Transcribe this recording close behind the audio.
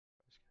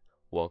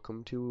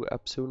Welcome to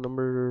episode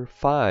number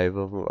 5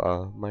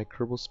 of my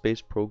Kerbal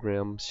Space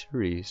Program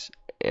series,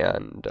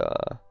 and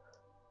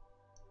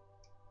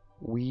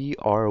we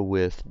are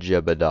with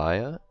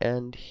Jebediah,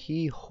 and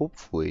he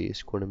hopefully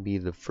is going to be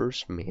the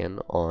first man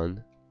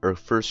on, or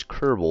first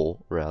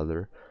Kerbal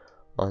rather,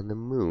 on the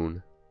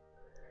moon.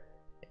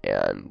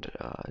 And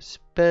it's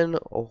been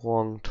a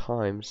long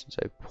time since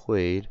I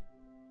played.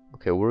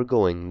 Okay, we're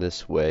going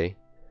this way.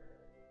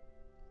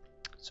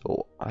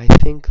 So I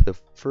think the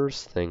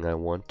first thing I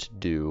want to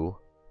do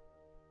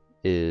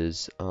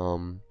is I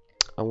want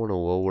to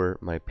lower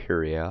my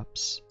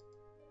periaps.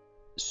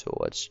 So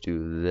let's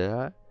do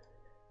that,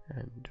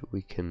 and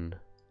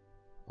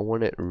I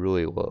want it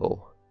really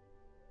low,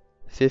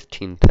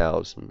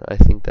 15,000. I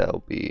think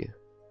that'll be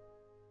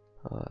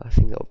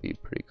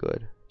pretty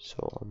good.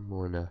 So I'm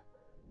gonna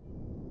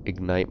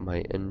ignite my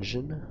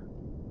engine,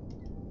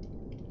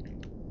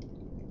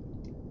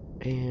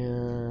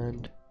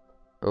 and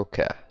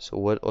okay. So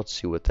let's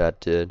see what that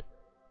did.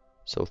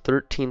 So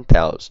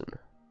 13,000.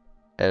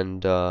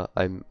 And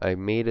I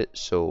made it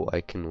so I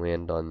can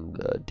land on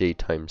the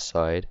daytime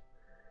side.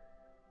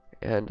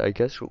 And I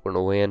guess we're going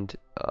to land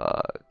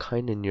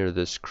kind of near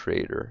this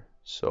crater.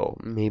 So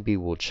maybe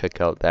we'll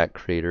check out that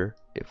crater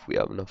if we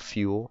have enough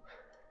fuel.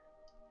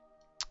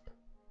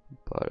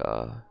 But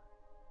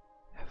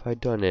have I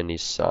done any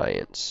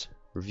science?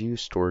 Review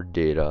stored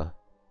data.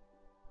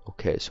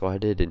 Okay, so I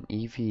did an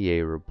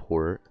EVA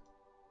report.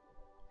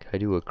 Can I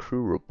do a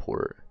crew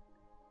report?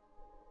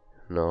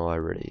 No, I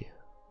already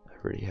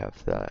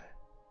have that.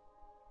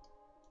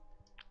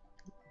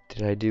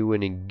 Did I do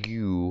any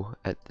goo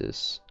at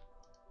this?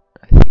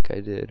 I think I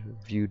did.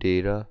 View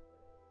data.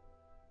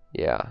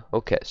 Yeah,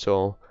 okay,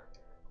 so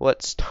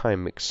let's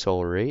time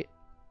accelerate,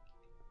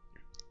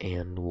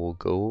 and we'll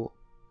go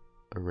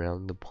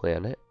around the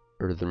planet,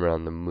 or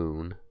around the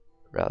moon,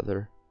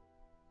 rather.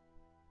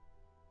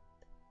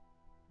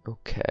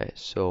 Okay,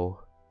 so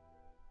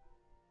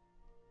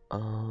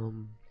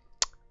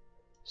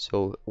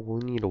we'll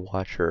need to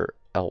watch our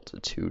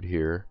altitude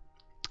here,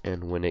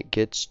 and when it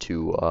gets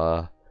to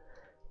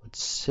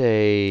let's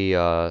say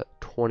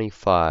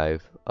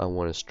 25, I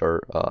want to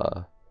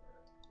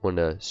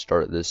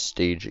start this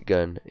stage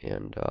again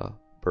and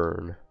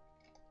burn.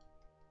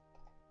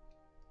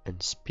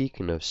 And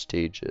speaking of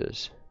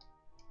stages,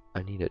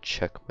 I need to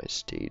check my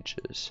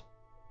stages.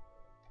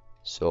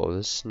 So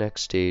this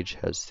next stage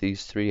has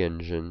these 3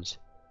 engines,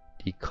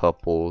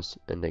 decouples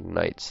and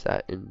ignites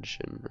that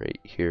engine right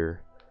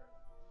here.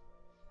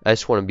 I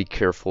just want to be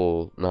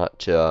careful not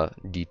to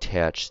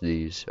detach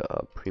these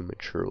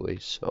prematurely,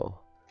 so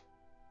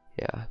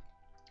yeah.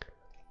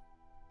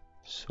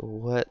 So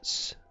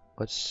let's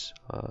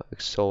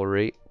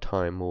accelerate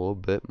time a little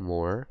bit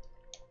more.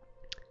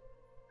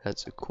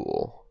 That's a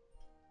cool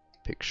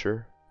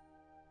picture.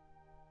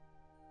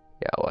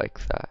 Yeah, I like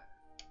that.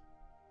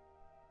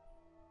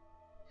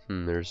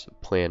 There's a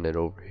planet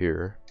over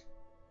here.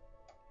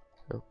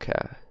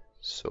 Okay,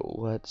 so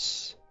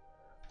let's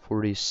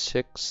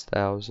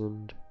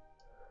 46,000.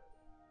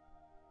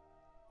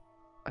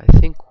 I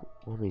think,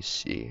 let me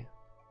see.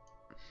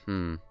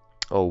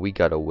 Oh, we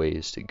got a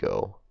ways to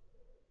go.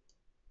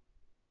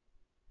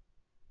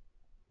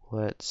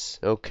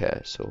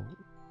 Okay, so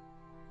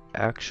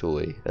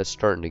actually, that's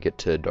starting to get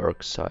to the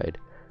dark side.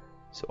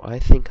 So I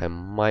think I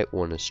might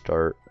want to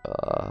start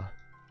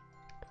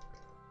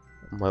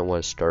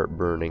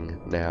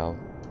burning now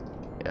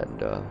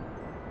and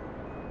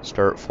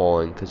start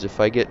falling, because if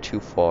I get too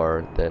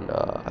far, then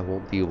I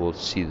won't be able to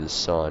see the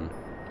sun.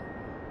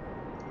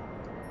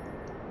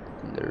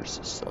 And there's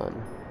the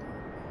sun.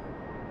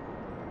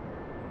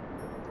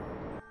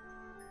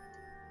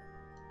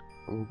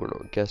 We're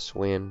gonna guess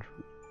land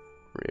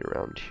right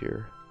around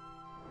here.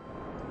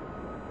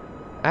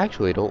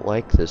 Actually, I don't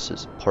like this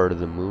as part of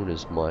the moon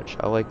as much.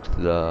 I liked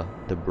the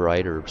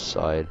brighter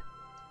side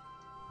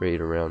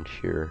right around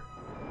here.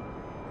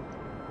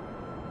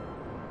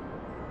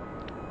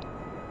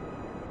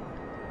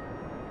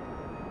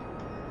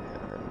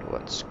 And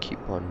let's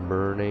keep on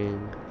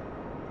burning.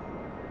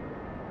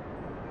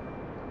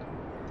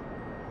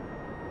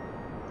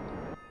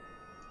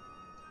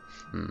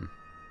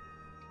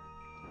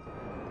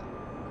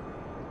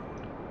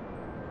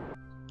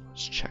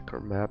 Let's check our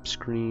map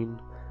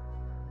screen.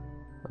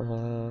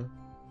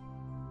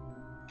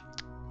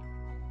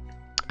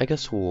 I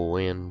guess we'll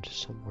land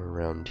somewhere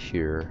around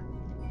here.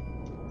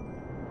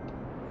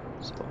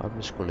 So I'm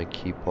just going to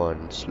keep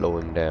on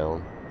slowing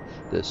down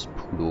this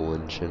poodle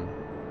engine.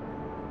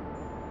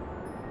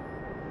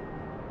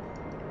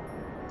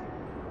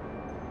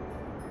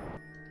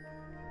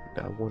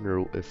 I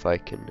wonder if I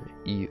can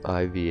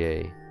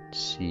EIVA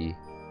see.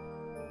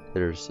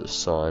 There's the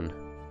sun.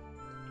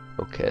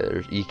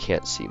 Okay, you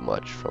can't see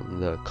much from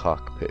the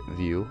cockpit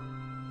view.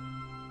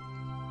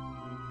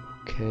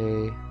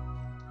 Okay.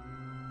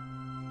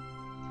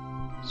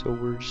 So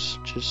we're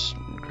just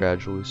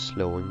gradually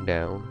slowing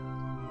down.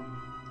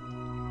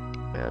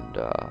 And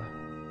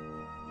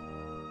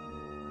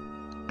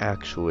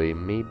actually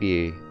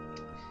maybe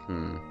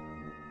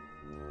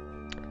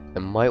I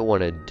might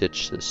want to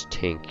ditch this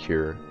tank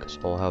here because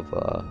I'll have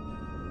a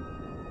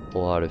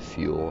lot of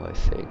fuel, I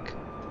think.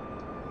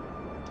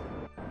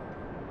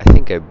 I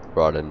think I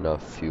brought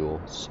enough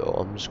fuel, so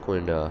I'm just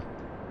going to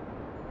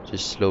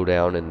slow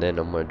down, and then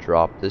I'm going to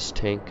drop this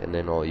tank, and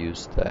then I'll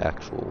use the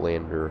actual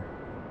lander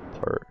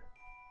part.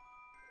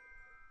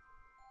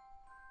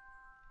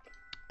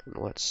 And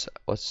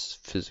let's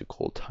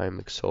physical time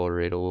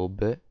accelerate a little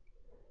bit,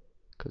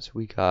 because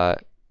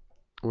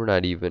we're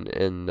not even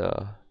in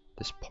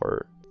this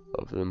part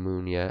of the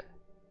moon yet.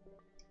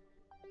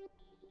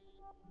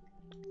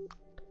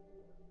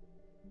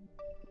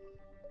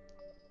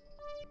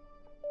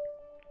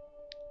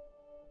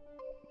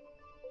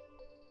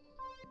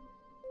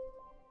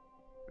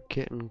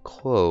 Getting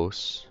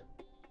close.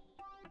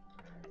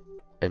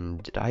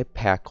 And did I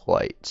pack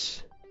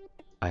lights?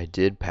 I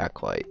did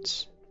pack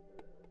lights.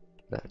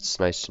 That's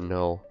nice to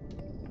know.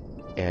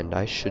 And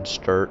I should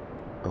start.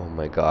 Oh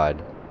my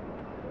god.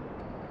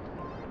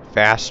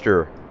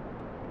 Faster.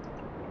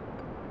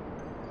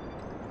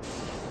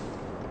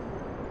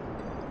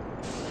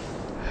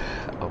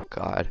 Oh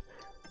god.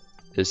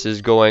 This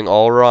is going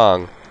all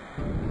wrong.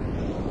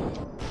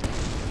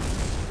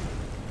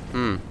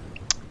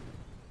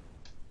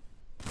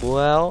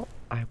 Well,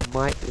 I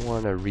might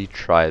want to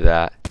retry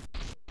that.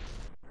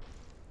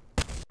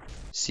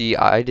 See,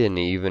 I didn't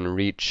even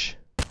reach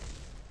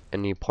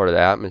any part of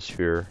the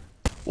atmosphere.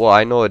 Well,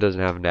 I know it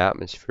doesn't have an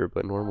atmosphere,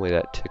 but normally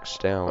that ticks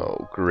down.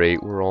 Oh,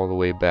 great, we're all the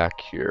way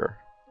back here.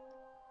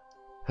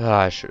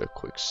 I should have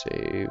quick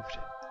saved.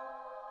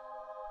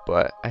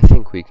 But I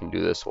think we can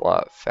do this a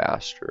lot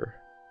faster.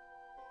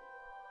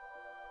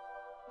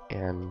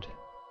 And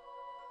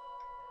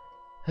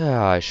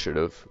I should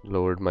have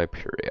lowered my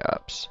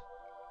periaps.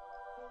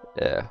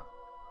 Yeah,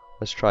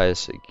 let's try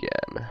this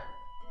again.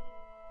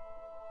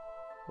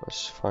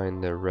 Let's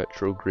find the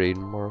retrograde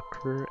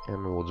marker,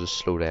 and we'll just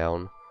slow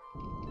down.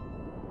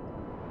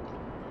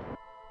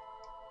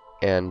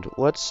 And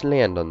let's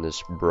land on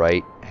this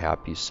bright,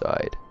 happy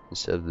side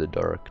instead of the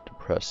dark,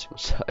 depressing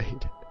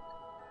side.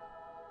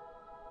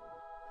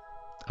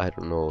 I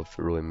don't know if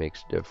it really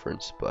makes a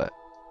difference, but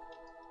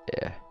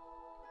yeah.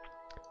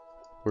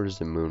 Where does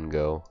the moon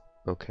go?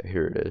 Okay,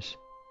 here it is.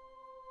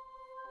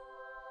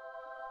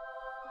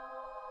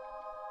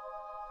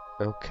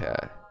 Okay,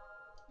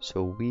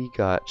 so we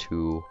got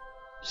to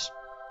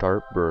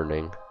start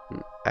burning.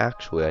 And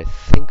actually, I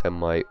think I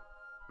might.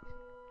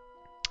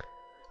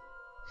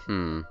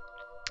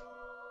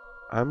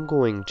 I'm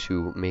going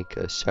to make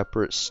a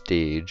separate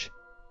stage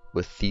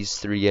with these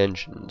 3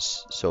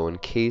 engines, so in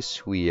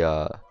case we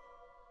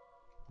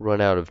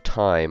run out of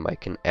time, I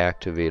can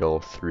activate all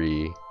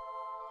 3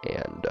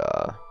 and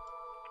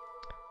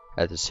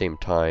at the same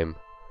time,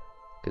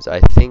 because I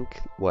think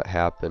what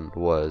happened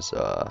was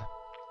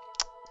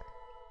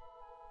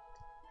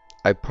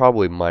I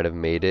probably might have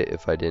made it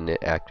if I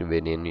didn't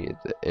activate any of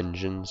the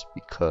engines,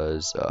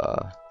 because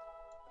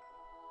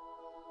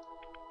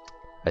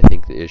I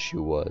think the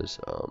issue was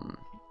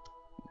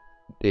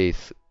they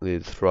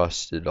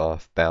thrusted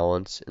off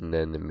balance, and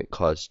then it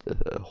caused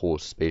the whole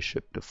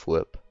spaceship to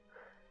flip.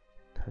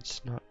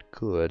 That's not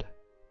good.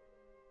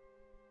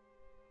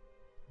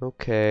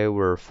 Okay,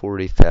 we're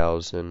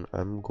 40,000.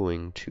 I'm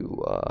going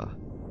to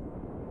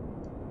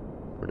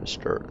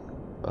start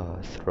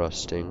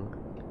thrusting,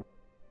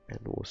 and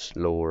we'll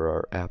lower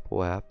our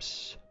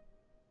apoaps.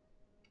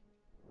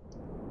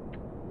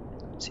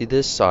 See,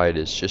 this side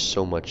is just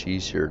so much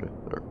easier to,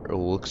 or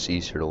looks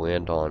easier to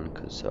land on,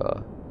 because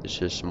it's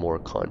just more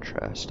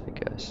contrast, I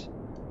guess.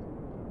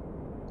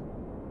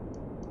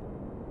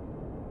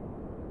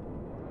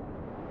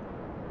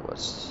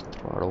 Let's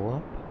throttle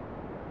up.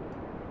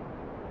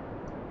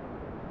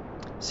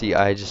 See,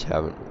 I just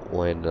haven't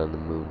landed on the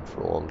moon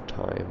for a long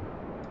time,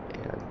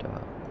 and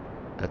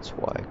that's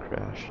why I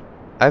crashed.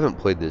 I haven't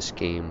played this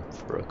game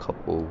for a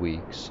couple of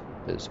weeks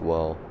as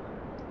well,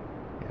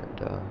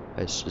 and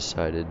I just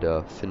decided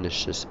to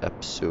finish this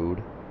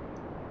episode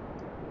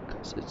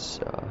because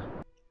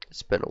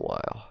it's been a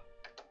while.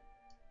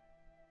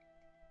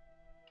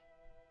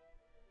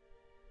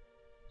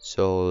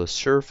 So the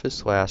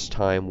surface last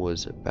time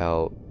was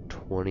about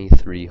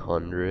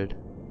 2,300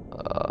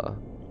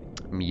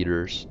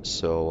 meters,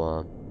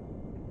 so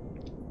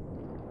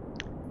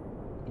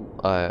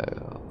I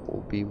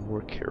will be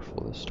more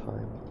careful this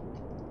time.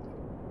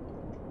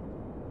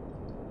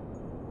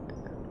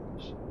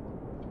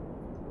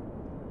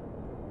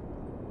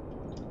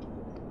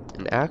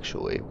 And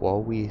actually,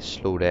 while we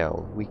slow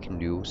down, we can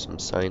do some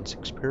science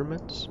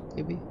experiments,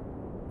 maybe?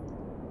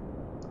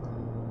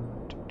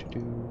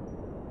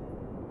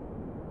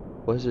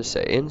 What does it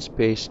say? In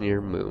space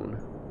near moon.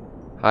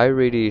 High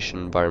radiation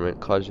environment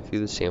causes a few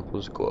of the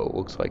samples to glow.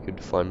 Looks like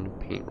it'd fun to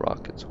paint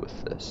rockets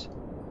with this.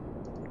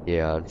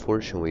 Yeah,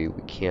 unfortunately,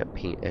 we can't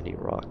paint any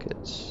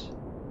rockets.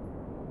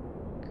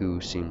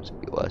 Goo seems to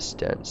be less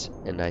dense.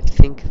 And I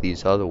think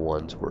these other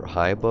ones were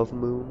high above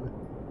moon.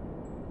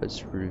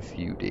 Let's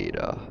review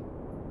data.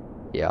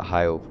 Yeah,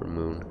 high over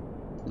moon.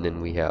 And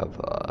then we have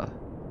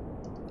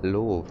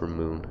low over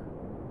moon.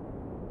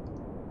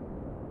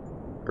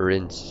 or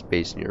in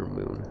space near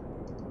moon.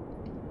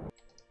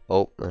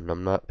 Oh, and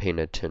I'm not paying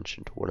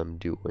attention to what I'm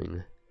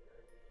doing.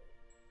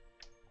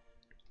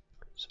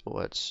 So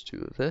let's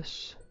do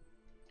this.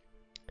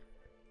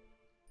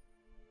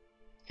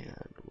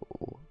 And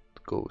we'll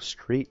go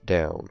straight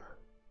down.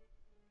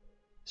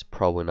 It's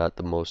probably not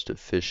the most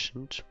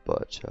efficient,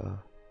 but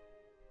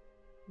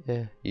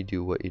yeah, you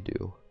do what you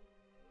do.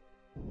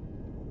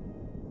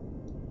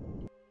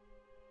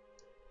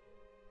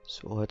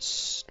 So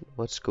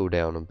let's go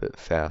down a bit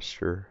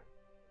faster.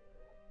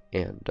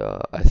 And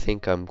I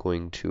think I'm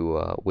going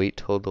to wait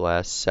till the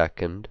last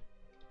second.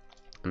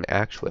 And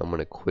actually, I'm going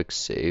to quick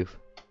save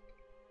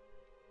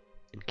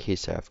in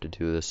case I have to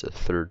do this a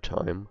third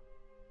time.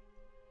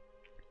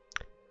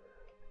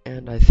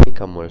 And I think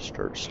I'm going to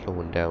start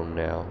slowing down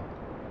now.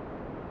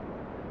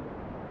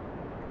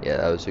 Yeah,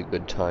 that was a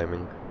good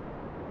timing.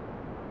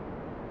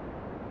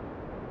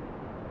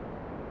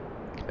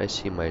 Can I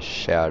see my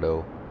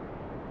shadow?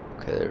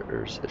 Okay,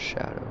 there's the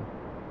shadow.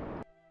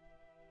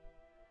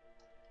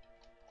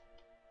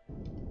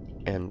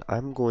 And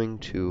I'm going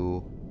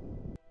to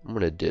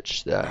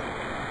ditch that.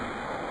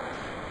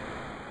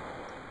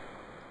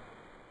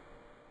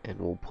 And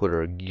we'll put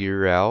our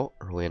gear out,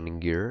 our landing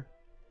gear.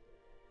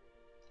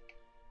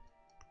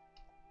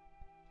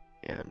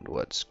 And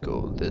let's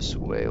go this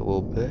way a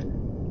little bit.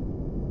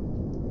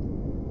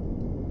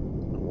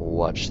 We'll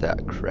watch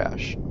that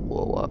crash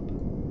blow up.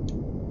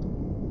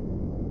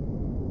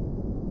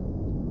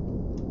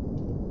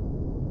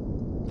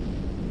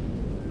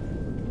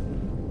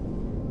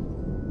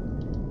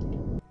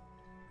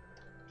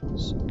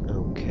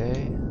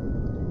 Okay.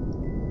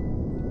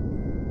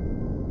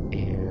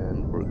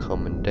 And we're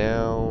coming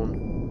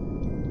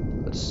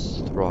down.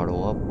 Let's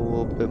throttle up a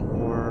little bit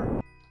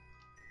more.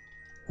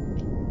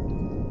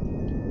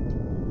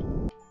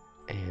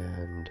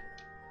 And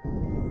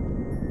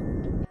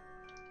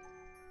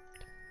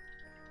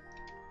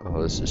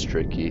oh, this is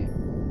tricky.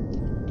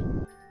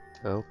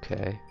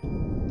 Okay.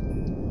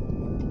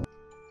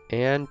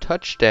 And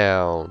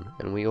touchdown!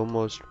 And we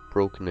almost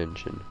broke an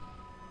engine.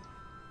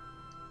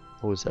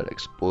 What was that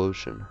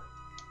explosion?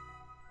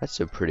 That's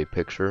a pretty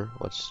picture.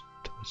 Let's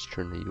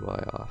turn the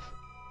UI off.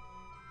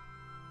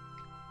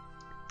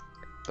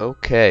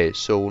 Okay,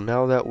 so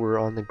now that we're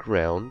on the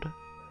ground,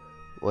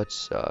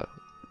 let's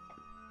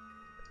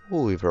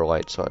we'll leave our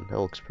lights on. That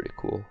looks pretty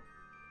cool.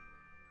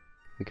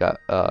 We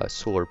got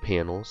solar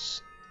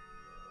panels.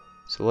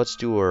 So let's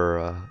do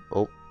our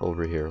oh,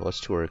 over here. Let's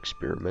do our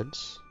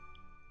experiments.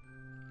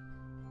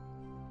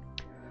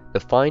 The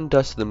fine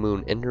dust of the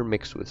moon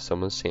intermixed with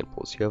some of the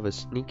samples. You have a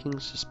sneaking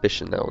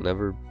suspicion that will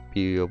never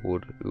be able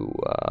to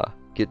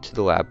get to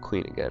the lab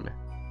clean again.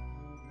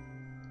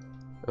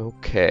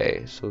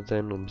 Okay, so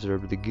then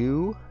observe the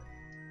goo.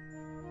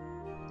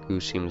 Goo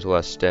seems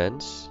less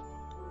dense.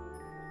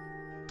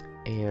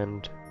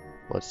 And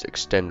let's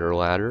extend our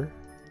ladder.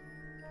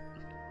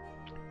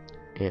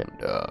 And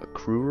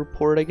crew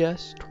report, I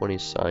guess. 20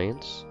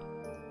 science.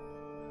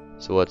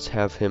 So let's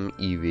have him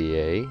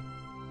EVA.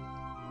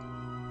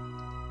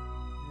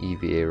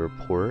 EVA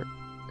report.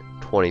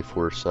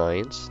 24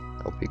 science.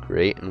 That'll be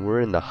great. And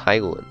we're in the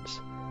Highlands.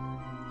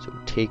 So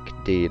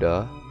take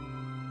data.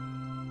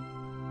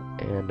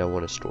 And I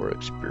want to store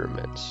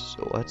experiments.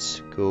 So let's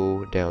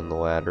go down the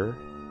ladder.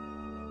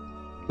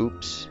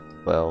 Oops.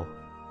 Well,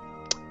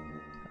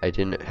 I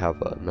didn't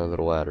have another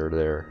ladder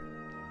there.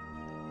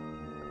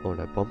 Oh,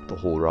 and I bumped the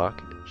whole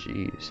rocket.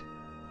 Jeez.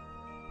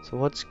 So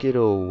let's get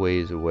a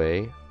ways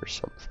away or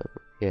something.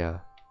 Yeah.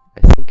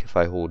 I think if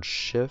I hold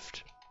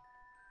shift,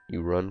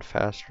 you run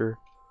faster.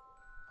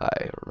 I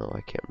don't know.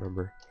 I can't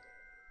remember.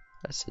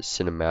 That's a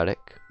cinematic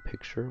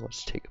picture. I want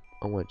to take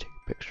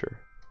a picture.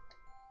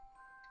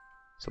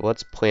 So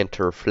let's plant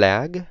our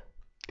flag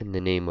in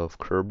the name of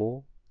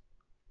Kerbal.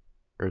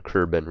 Or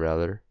Kerbin,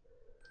 rather.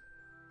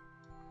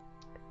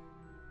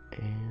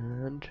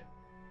 And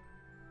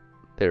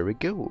there we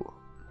go.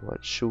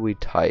 What should we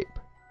type?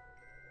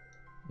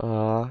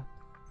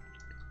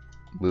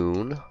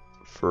 Moon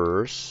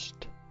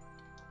first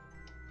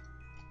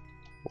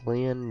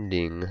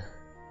landing.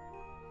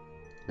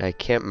 I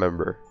can't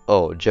remember.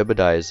 Oh,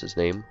 Jebediah is his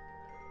name.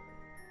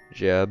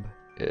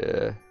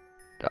 Jebediah.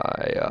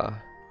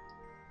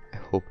 I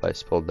hope I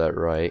spelled that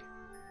right.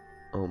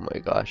 Oh my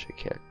gosh, I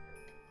can't.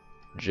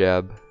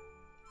 Jebediah.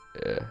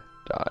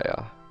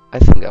 I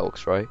think that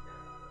looks right.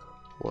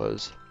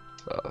 Was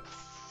the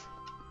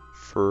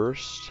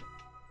first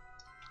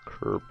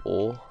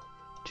Kerbal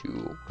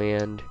to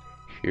land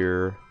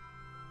here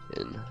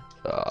in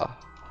the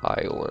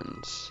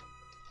Highlands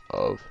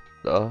of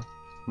the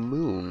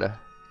Moon.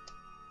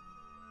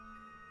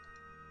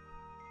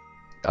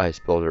 I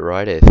spelled it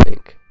right, I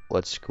think.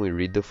 Can we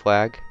read the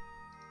flag?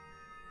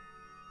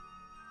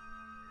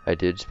 I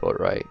did spell it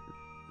right.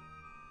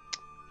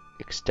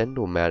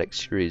 Extendomatic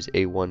Series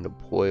A1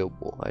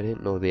 deployable. I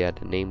didn't know they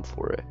had a name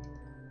for it.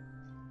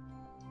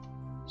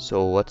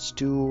 So let's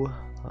do,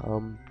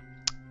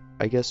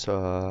 I guess,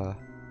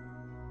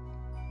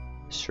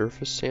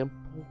 surface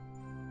sample.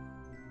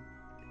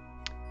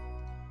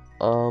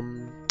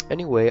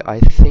 Anyway, I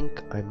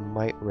think I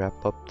might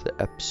wrap up the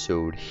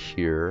episode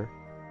here.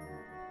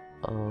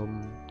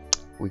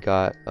 We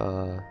got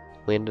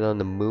landed on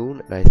the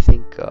moon, and I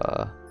think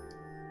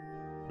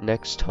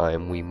next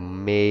time we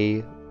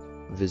may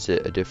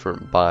visit a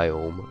different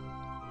biome.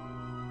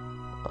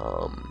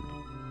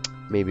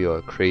 Maybe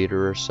a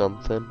crater or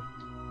something.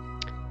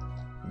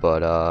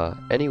 But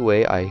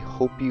anyway, I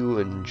hope you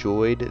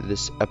enjoyed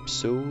this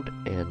episode,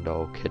 and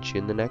I'll catch you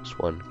in the next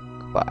one.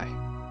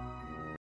 Goodbye.